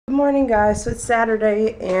morning, guys. So it's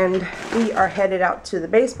Saturday and we are headed out to the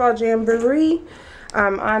baseball jamboree.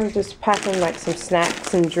 I'm just packing like some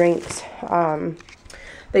snacks and drinks.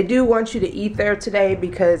 They do want you to eat there today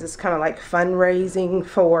because it's kind of like fundraising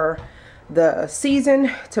for the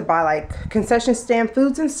season to buy like concession stand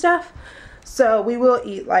foods and stuff. So we will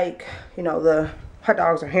eat like, you know, the hot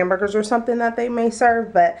dogs or hamburgers or something that they may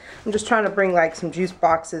serve, but I'm just trying to bring like some juice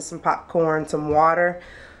boxes, some popcorn, some water,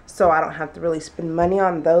 so I don't have to really spend money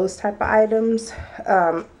on those type of items.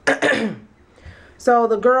 So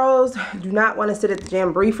the girls do not want to sit at the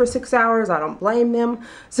jamboree for 6 hours. I don't blame them.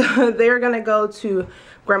 So they're gonna go to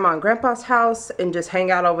Grandma and Grandpa's house and just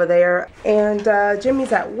hang out over there. And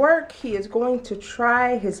Jimmy's at work. He is going to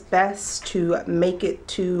try his best to make it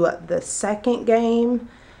to the second game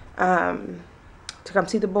to come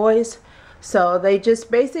see the boys. So they just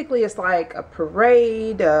basically, it's like a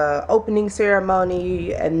parade, opening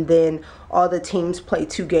ceremony, and then all the teams play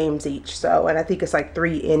 2 games each. So, and I think it's like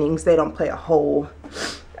 3 innings. They don't play a whole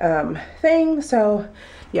thing. So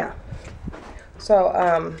yeah,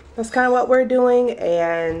 so that's kind of what we're doing.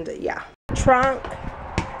 And yeah, trunk,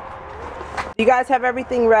 you guys have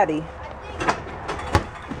everything ready?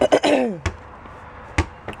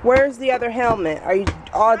 Where's the other helmet? Are you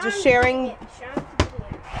all just sharing?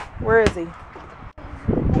 Where is he?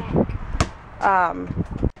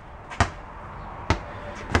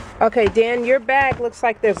 Okay, Dan, your bag looks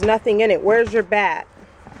like there's nothing in it. Where's your bat?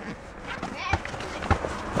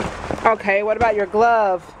 Okay, what about your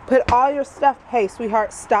glove? Put all your stuff. Hey,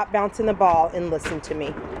 sweetheart, stop bouncing the ball and listen to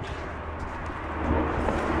me.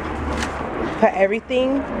 Put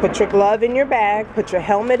everything, put your glove in your bag, put your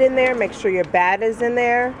helmet in there, make sure your bat is in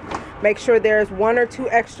there. Make sure there's 1 or 2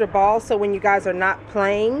 extra balls so when you guys are not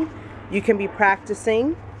playing, you can be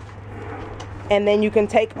practicing. And then you can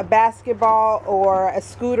take a basketball or a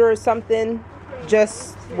scooter or something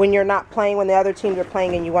just when you're not playing, when the other teams are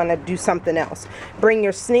playing and you want to do something else. Bring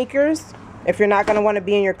your sneakers if you're not going to want to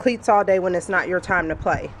be in your cleats all day when it's not your time to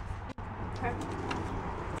play.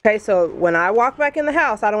 Okay, so when I walk back in the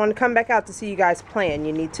house, I don't want to come back out to see you guys playing.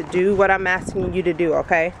 You need to do what I'm asking you to do,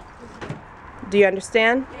 okay? Do you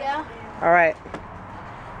understand? Yeah. All right.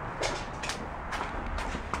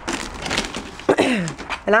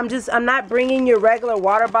 And I'm not bringing your regular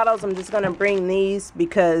water bottles. I'm just going to bring these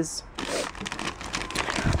because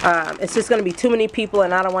it's just going to be too many people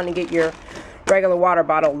and I don't want to get your regular water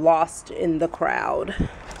bottle lost in the crowd.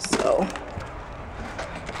 So.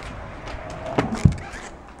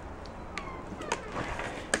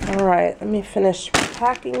 All right, let me finish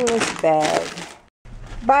packing this bag.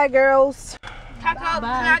 Bye, girls. Can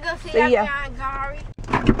I go see that guy, Gary?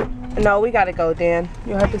 No, we gotta go, Dan.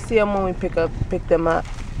 You'll have to see them when we pick them up.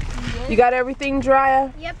 Yes. You got everything,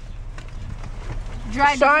 Drya? Yep.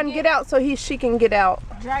 Dry, Sean, get out so she can get out.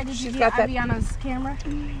 Dry, did you get Aviana's camera?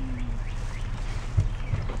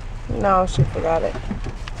 No, she forgot it.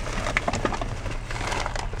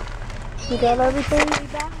 You got everything?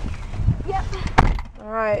 Yep. All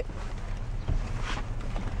right.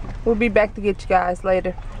 We'll be back to get you guys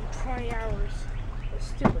later. 20 hours.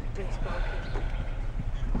 Stupid baseball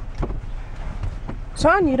game.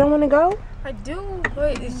 Sean, you don't want to go? I do,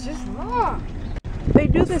 but it's just long. They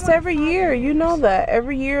do this every year. You know that.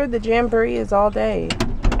 Every year the jamboree is all day.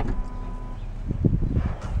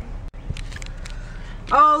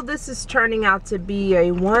 Oh, this is turning out to be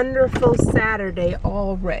a wonderful Saturday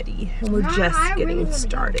already. And we're just getting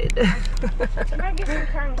started. Can I get some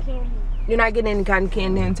cotton candy? You're not getting any cotton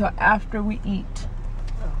candy until after we eat.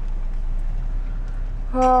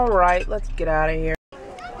 All right, let's get out of here.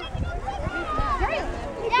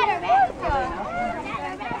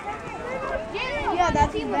 Yeah,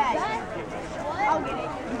 that's his bag. I'll get it.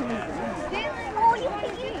 Oh, yeah,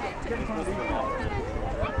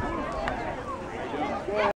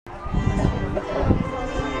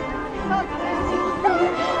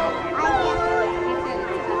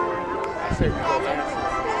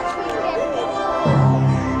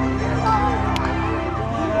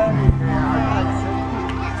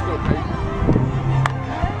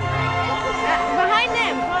 behind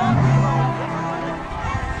them.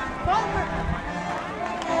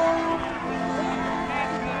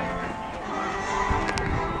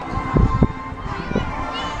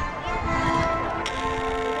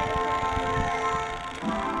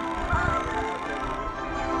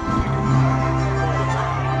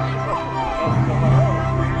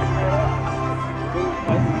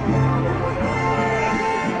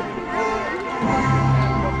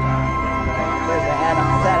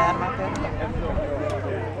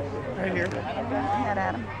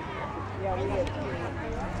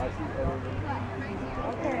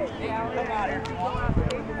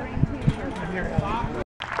 The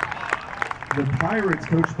Pirates,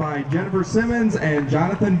 coached by Jennifer Simmons and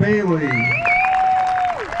Jonathan Bailey.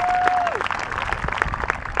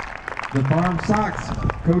 The Farm Sox,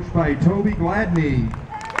 coached by Toby Gladney.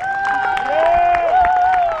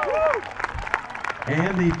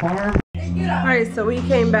 And the Farm... Alright, so we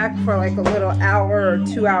came back for like a little hour or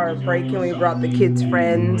 2-hour break, and we brought the kids'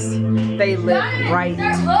 friends. They live right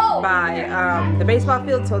by the baseball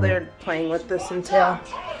field, so they're playing with us until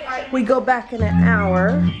we go back in an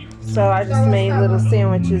hour. So I just made little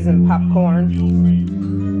sandwiches and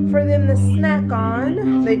popcorn for them to snack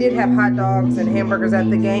on. They did have hot dogs and hamburgers at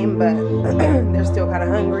the game, but they're still kind of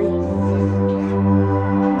hungry.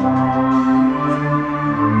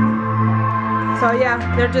 So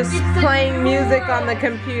yeah, they're just playing music on the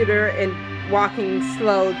computer and walking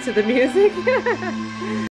slow to the music.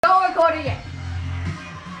 Don't record it yet.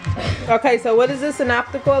 Okay, so what is this, an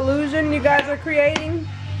optical illusion you guys are creating?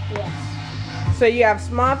 Yes. So you have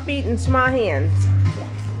small feet and small hands.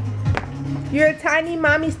 You're a tiny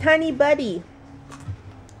mommy's tiny buddy.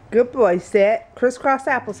 Good boy, Set. Crisscross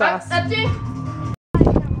applesauce. That's it.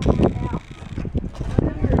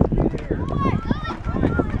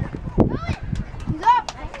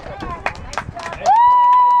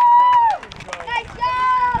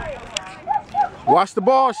 Watch the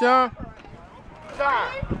ball, Sean. Sean,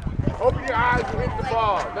 open your eyes and hit the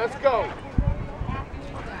ball. Let's go.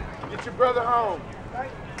 Get your brother home.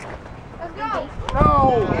 Let's go.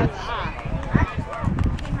 No.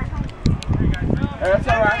 Hey, that's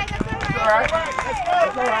all right. That's all right.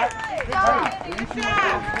 That's all right.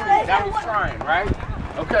 Hey, that was trying, right?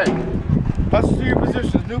 Okay. Hustle to your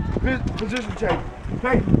positions. New position change.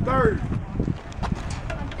 Hey, third.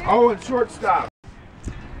 Oh, and shortstop.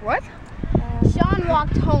 What? Sean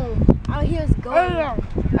walked home. Oh, he was going.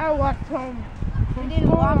 I walked home. He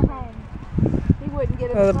didn't walk home. He wouldn't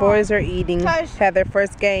get it. Well, the boys are eating. Because- Had their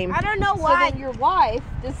first game. I don't know So why. then your wife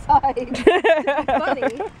decides to be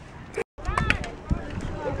funny.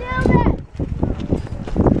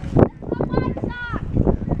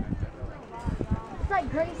 It's like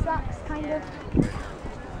gray socks, kind of.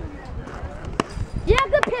 Yeah,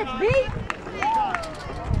 good pitch, B.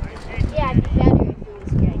 Yeah, it'd be better if it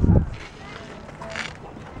was gray socks.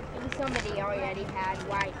 Maybe somebody already had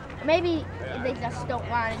white. Maybe they just don't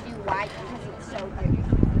want to do white because it's so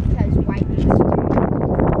good.